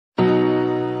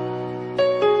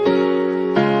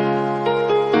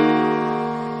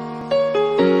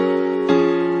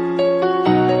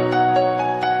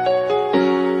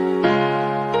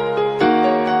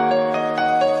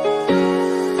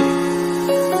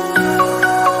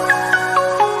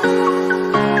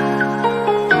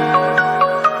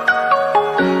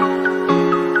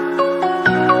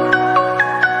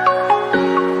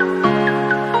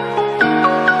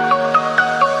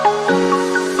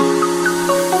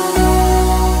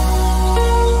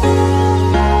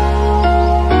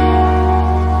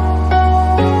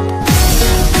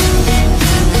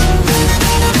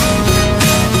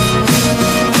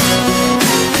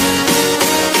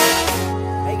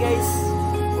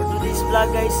vlog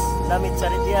guys, namit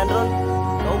charitihan ron.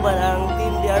 Kauban ang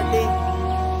team Duterte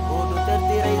o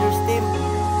Duterte Riders team.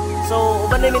 So,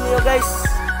 uban namin niyo guys.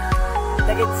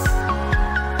 Kita-kits.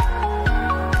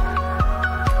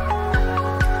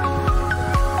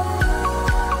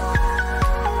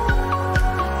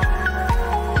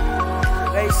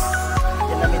 So guys,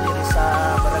 yan namin dito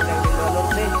sa barangay Liloan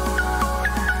Norte.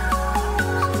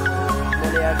 So,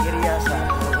 muli agirya sa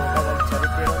Inabanga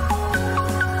Chapter.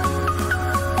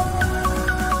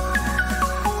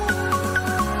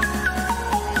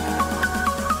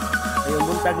 Ayun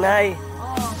buntag na ay.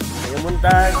 Ayun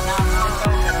buntag.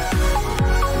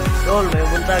 Dol, ayun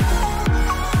buntag.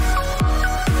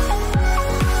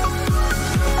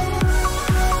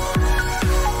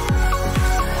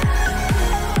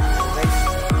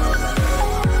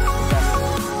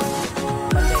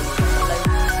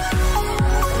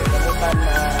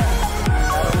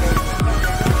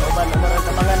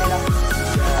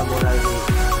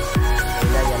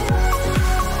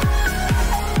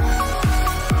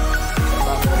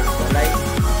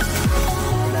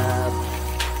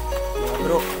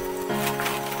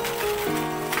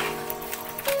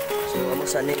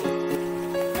 Sani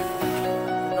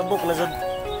kabuk na sad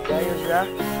kayo siya.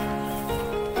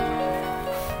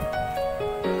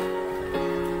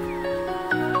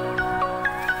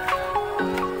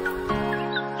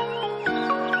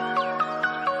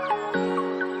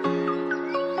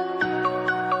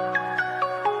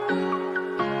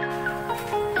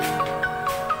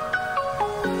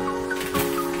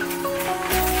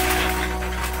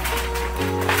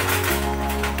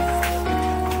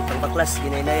 Baklas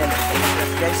ginay-nayan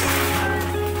ang guys.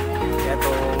 Kaya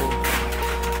itong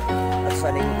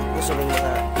asaling gusto ng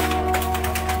mga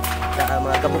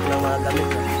kabuk ng mga gamit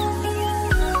na.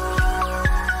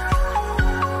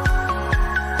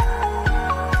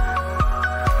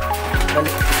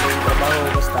 Balik yung trabaho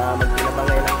basta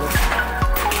magtinabangay lang ko.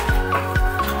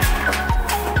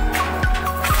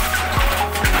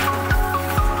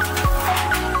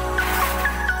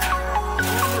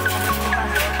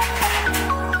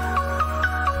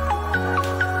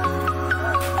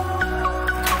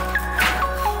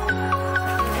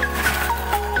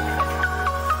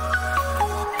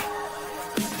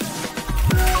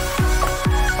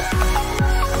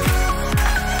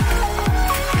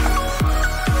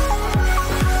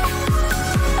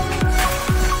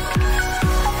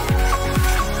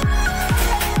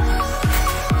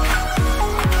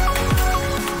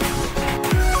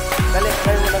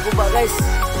 Guys,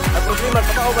 ang problema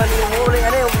kapauban yung huling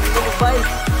ano yung lumubay.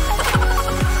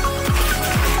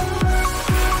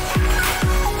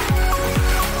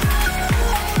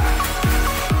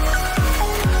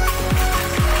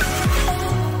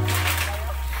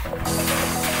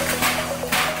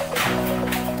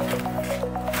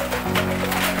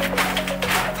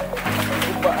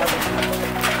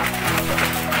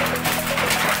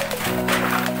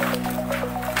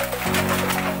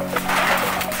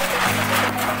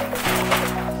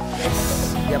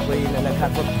 Ako'y na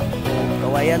naghakot ng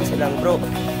kawayan silang bro.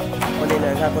 Ako na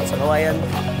naghakot sa kawayan.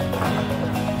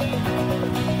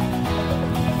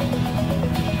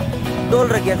 Dol,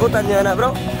 ragyakutan nyo na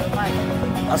bro.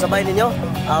 Sabay ninyo.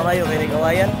 Awayo kayo ng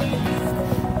kawayan.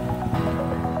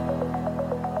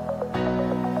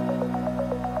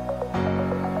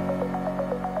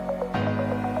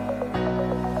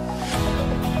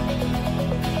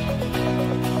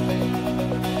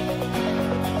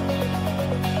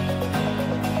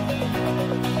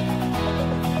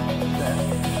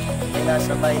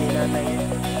 Sabay ni nanay.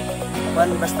 Pan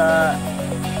basta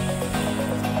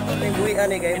ning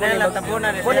buhian kayo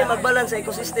mo ni magbalance sa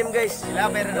ecosystem guys.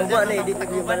 Ilaber na di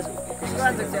takuban.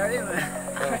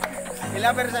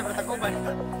 Ilaber sa takuban.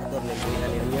 Ato ning buhian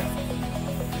niya.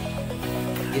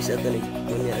 Guys ato ning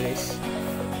niya guys.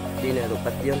 Di na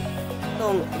rupat yon.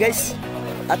 Atong guys,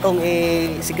 atong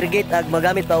i-segregate ag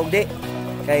magamit pa og di.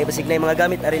 Kay basig na mga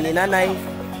gamit ari ni nanay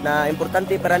na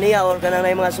importante para niya or kanang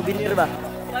mga souvenir ba.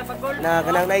 Na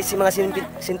kanang nice si mga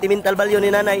sentimental value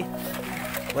ni nanay.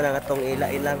 Wala nga tong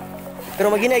ilain lang. Pero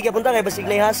maginay kaya punta kay basig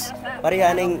na ihas.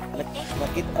 Pareha ning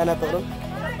nakita na to ron.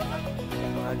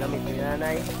 Mga gamit ni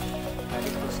nanay.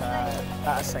 Dito sa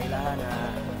taas sa ilahan na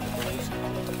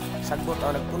sagbot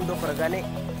o nagpundo para gani.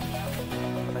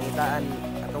 Pangitaan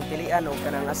atong pilian o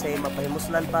kanang asay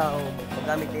mapahimuslan pa o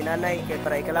paggamit ni nanay kay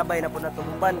para ikalabay na po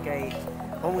natuluban kay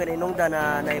kung ganinungda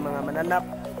na mga mananap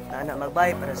na anak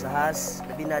magbay para sa has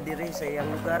labi na diri sa iyang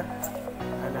lugar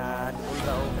na doon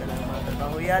raw kanang mga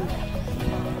trabahoyan.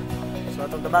 So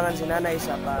atong tabangan si nanay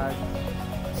sa pag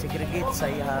segregate sa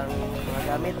iyang mga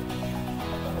gamit.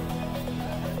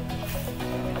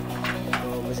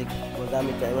 So masig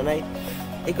magamit kay nanay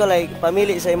ikaw like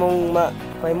pamili sa imong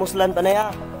pahimuslan panaya.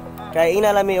 Kay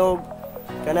inalami og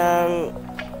kanang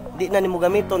di na nimo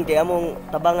gamiton kay among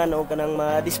tabangan og kanang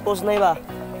ma-dispose na ba.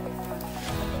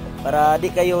 Para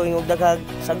di kayo ingog daghag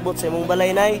sagbot sa imong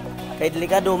balay nay kay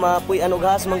delikado mapuy-an og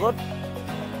has manggod.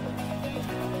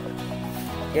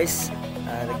 Guys,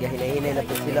 naghinay-hinay na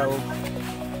po sila og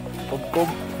kubkob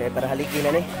kay para halikin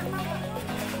na ni.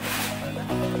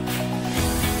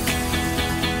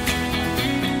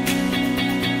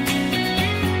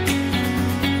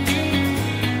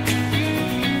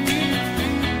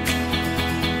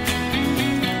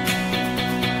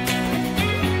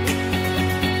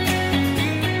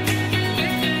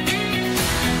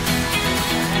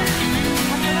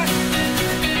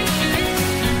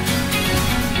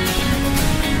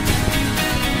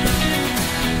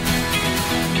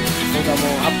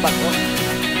 Kamu apak kok,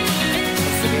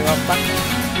 sige apak.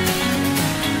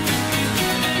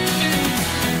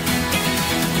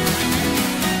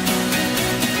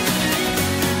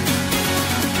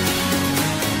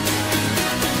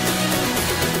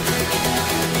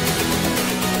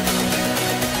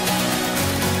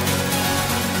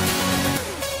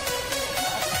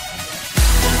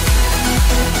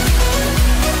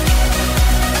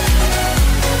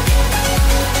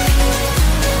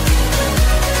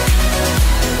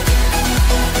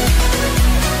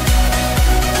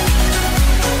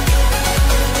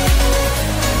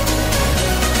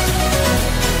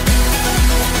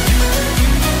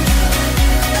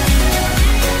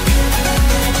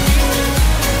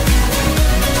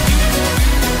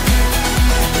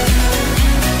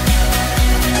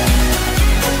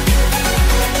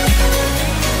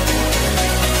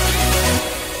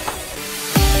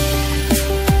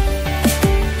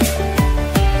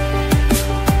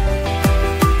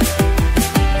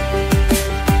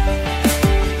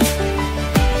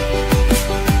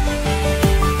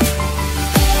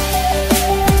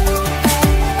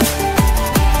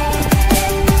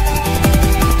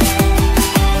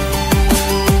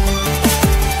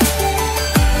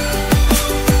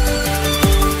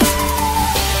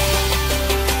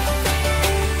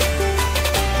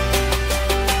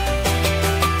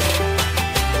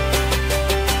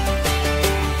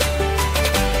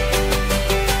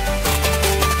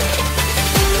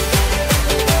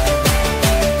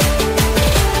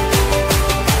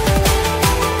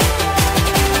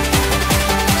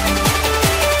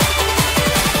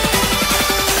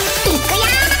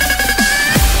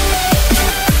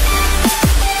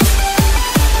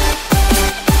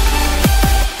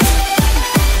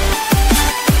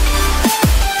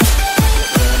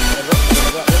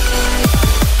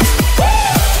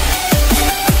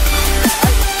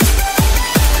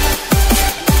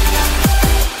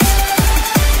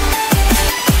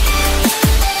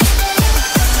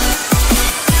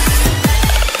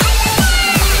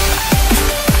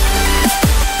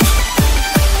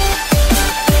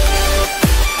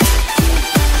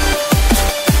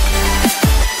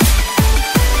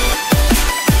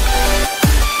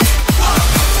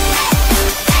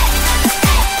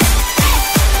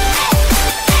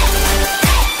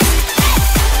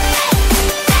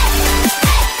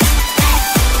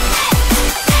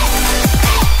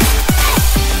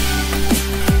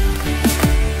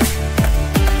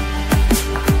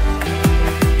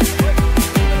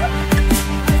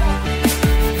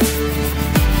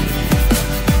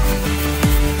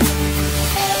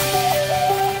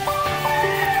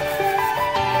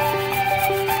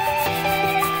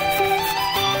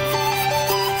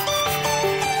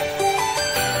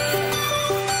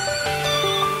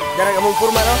 Darah kamu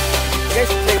purman oh.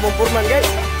 Guys, dari kamu purman guys.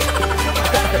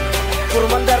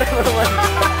 Purman darah purman.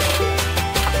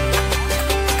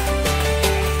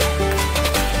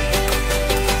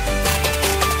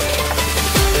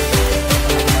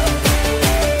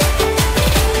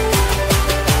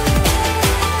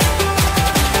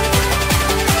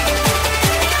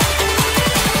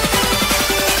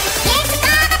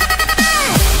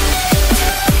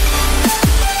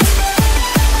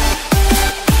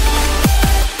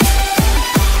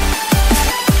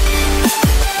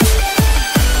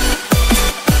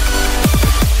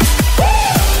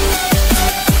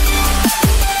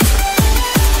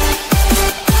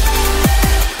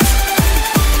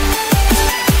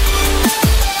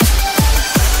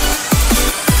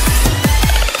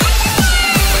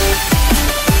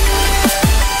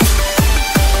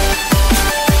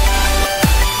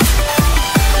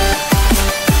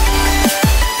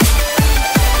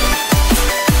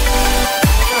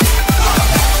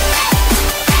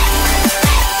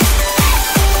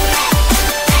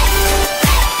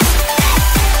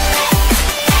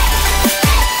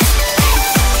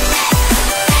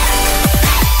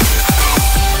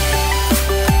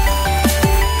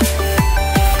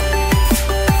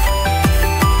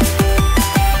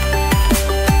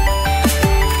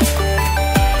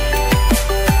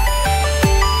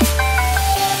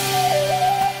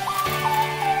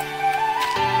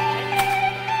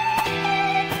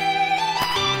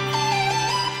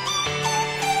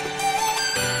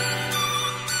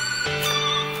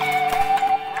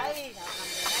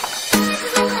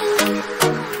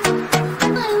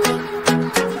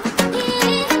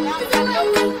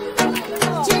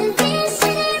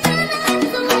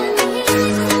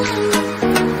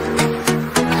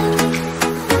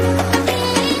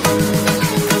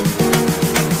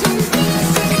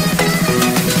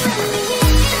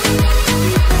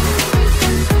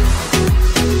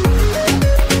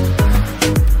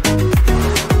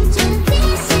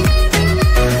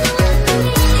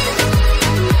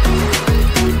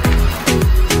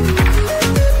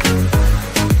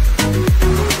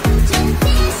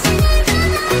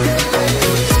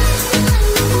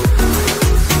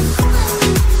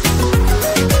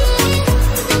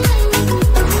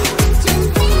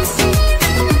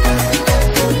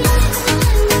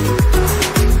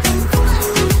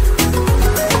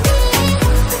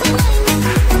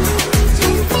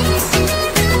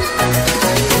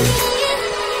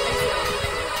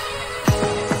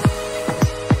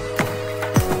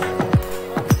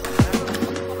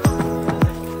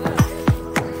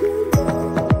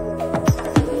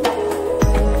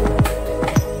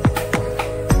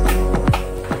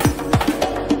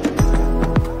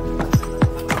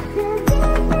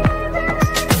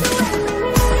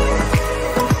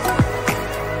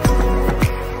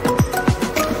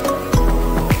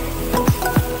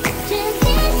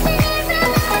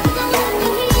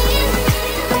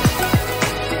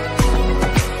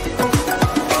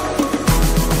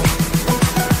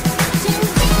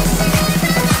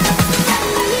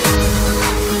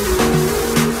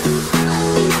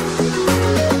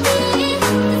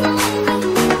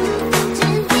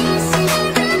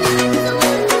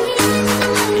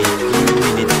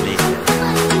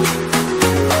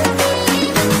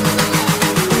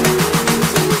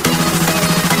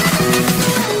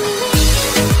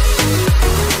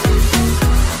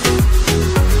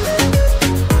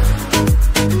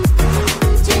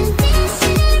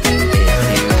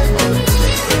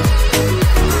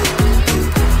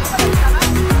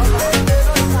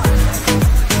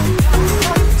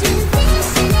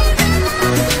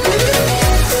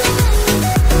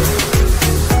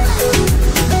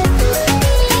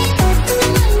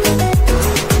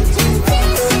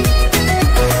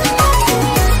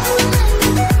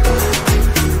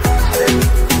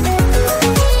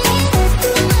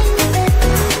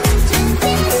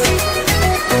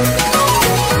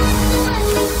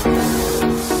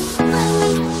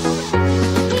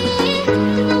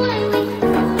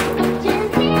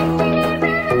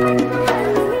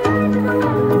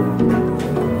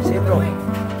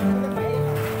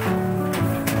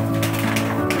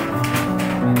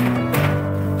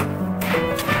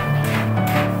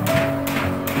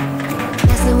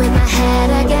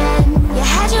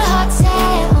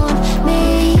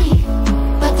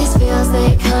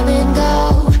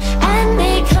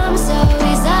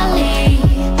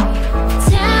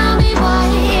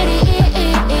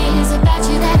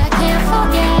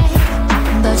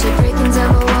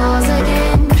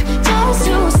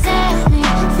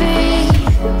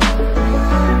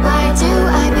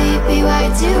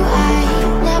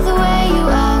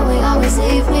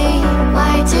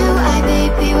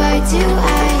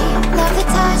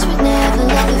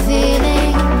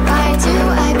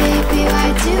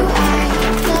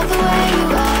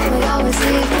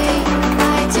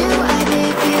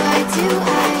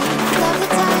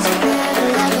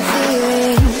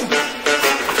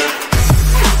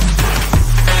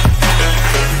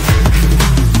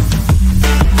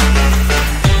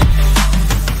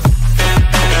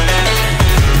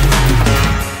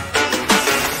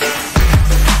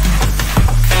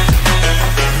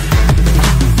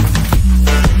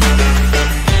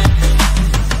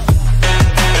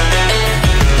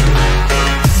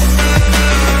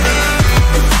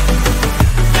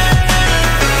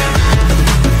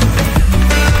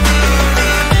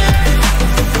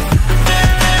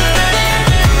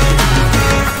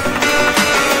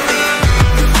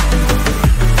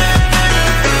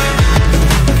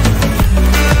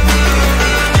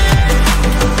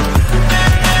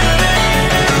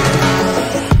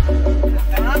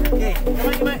 Staying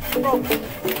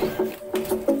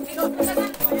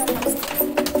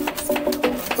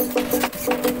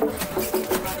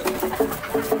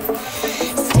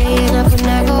up when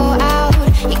I go out,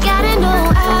 you gotta know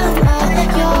I'm all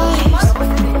yours.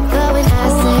 But when I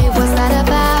say what's that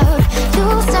about, you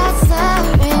start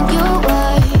slurring your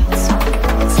words.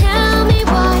 Tell me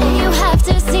why you have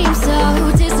to seem so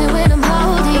distant when I'm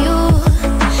holding you.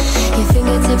 Your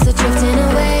fingertips are drifting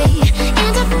away,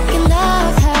 and I fucking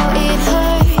love how it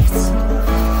hurts.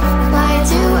 Why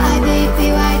do I,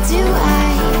 baby, why do I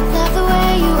love the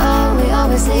way you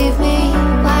always leave me?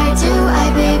 Why do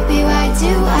I, baby, why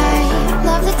do I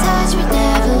love the touch but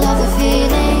never love the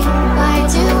feeling? Why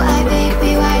do I,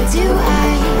 baby, why do I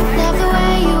love the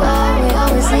way you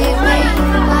always leave me?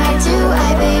 Why do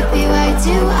I, baby, why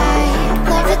do I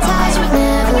love the touch but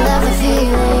never love the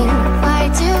feeling?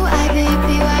 Why do I,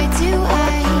 baby, why do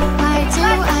I? Why do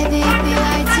I, baby,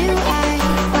 why do I?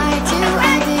 Why do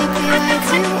I, baby, why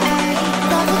do I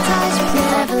love the touch but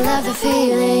never love the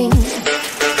feeling?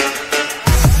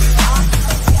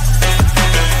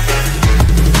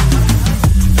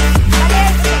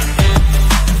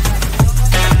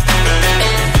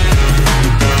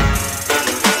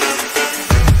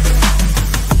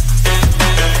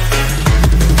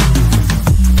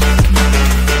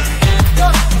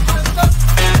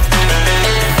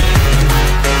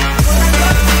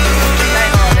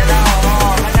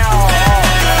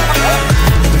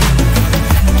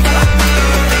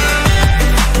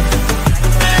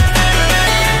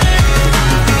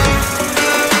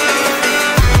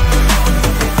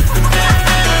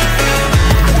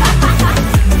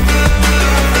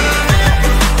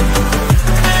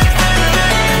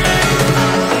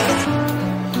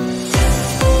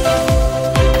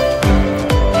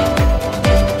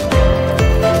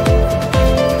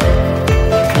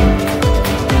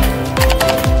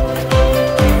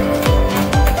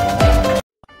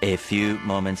 A few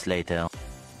moments later.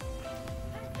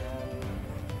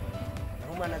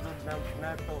 Human na doon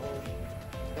na to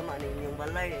gama ni inyong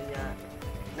balay niya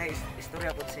na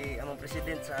istorya po si among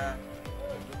president sa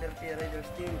Duterte Raiders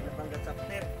Team Inabanga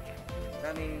Chapter.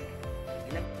 Kami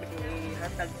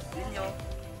ihatag ninyo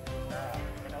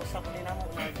kinausap din namo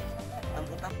na ang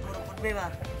utap puro pud may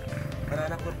ba para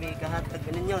na pud may kahatag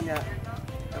ninyo niya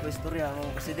ang istorya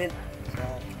among president sa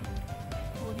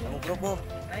among grupo.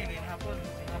 Tay, ngayong hapon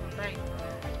tay.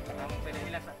 Ang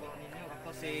pinahila sa ako ninyo. Ako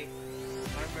si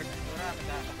Marber Tura,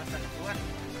 taga-Kapasan Tuan.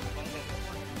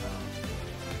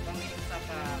 Panghiling sa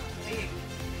team,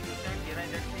 Duterte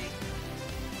Riders Team.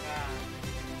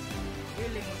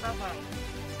 Hiling usapang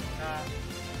sa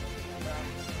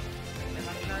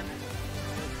nanganglan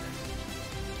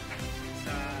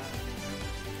sa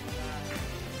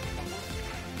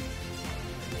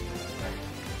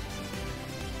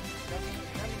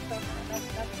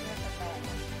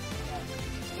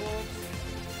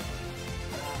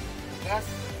gas,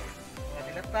 mga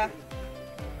dilata.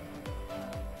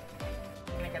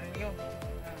 Kinikan ninyo.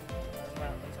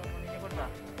 Konsum mo ninyo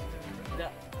ba?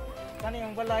 Kani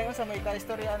yung balay sa may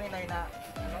ka-istorya ni Nay na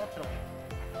otro.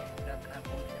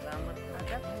 Akong salamat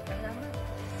agad. Salamat.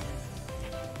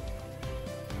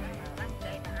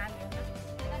 Antay na ayo.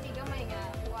 Kani gamay nga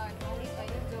kuan, ali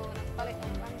kayo do nagpalit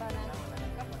ng pambanan.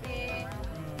 Kape,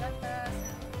 gatas.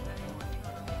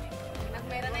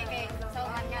 Nagmera na kay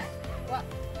sauhan nga. Wa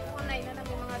online na ng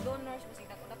mga donors kasi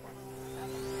dako-dako.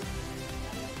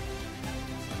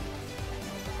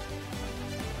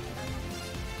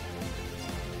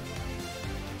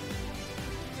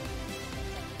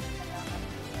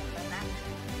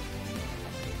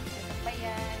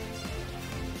 Bayan.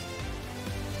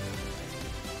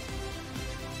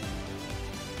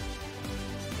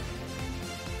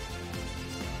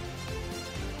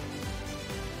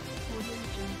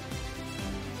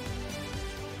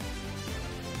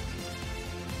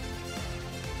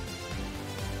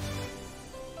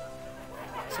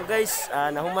 So guys,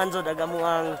 nahuman jud aga mo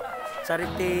ang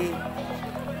charity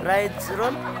rides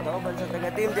ron. Kauban sa taga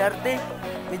Team Duterte.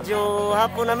 Medyo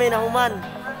hapon namin nahuman.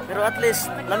 Pero at least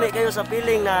lami kayo sa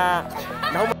feeling na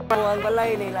nahuman mo ang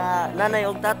balay nila nanay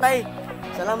og tatay.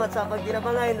 Salamat sa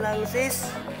pagtinabangay lang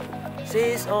sis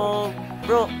o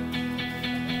bro.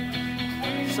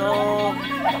 So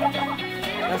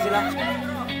sila.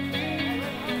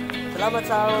 Salamat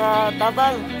sa mga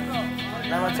tabang.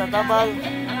 Salamat sa tabang.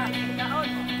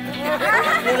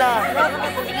 Nila.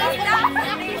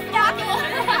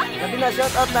 Sabi na shout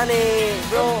out na ni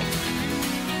bro.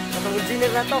 Katong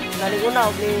engineer na to. Naling una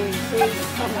og ni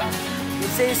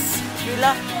sis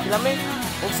Kila. Kilame.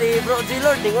 Og si bro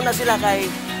G-Lord. Ning una sila kay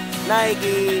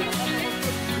naigi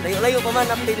layo-layo pa man.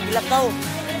 Napili Bilakaw.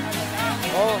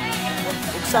 Oh.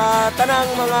 sa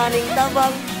tanang mga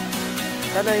ningtabang.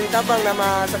 Tanang ningtabang na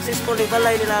ma-successful ni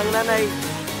balay nila ang nanay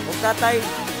o tatay.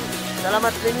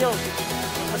 Salamat ninyo.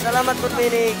 Masalamat po mi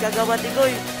ni Kagawad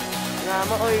Igoy nga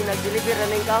maoy nag-deliver na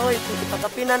ning kahoy.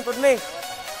 Ipakapinan po mi.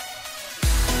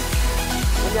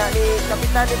 Unya ni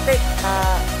Kapitan Ite,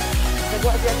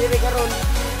 nagwa siya diri karon.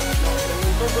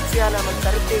 Tungkol siya na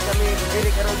mag-charity kami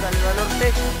diri karon sa Liloan Norte.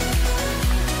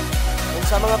 Kung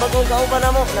sa mga bagong kauban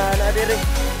na mo na diri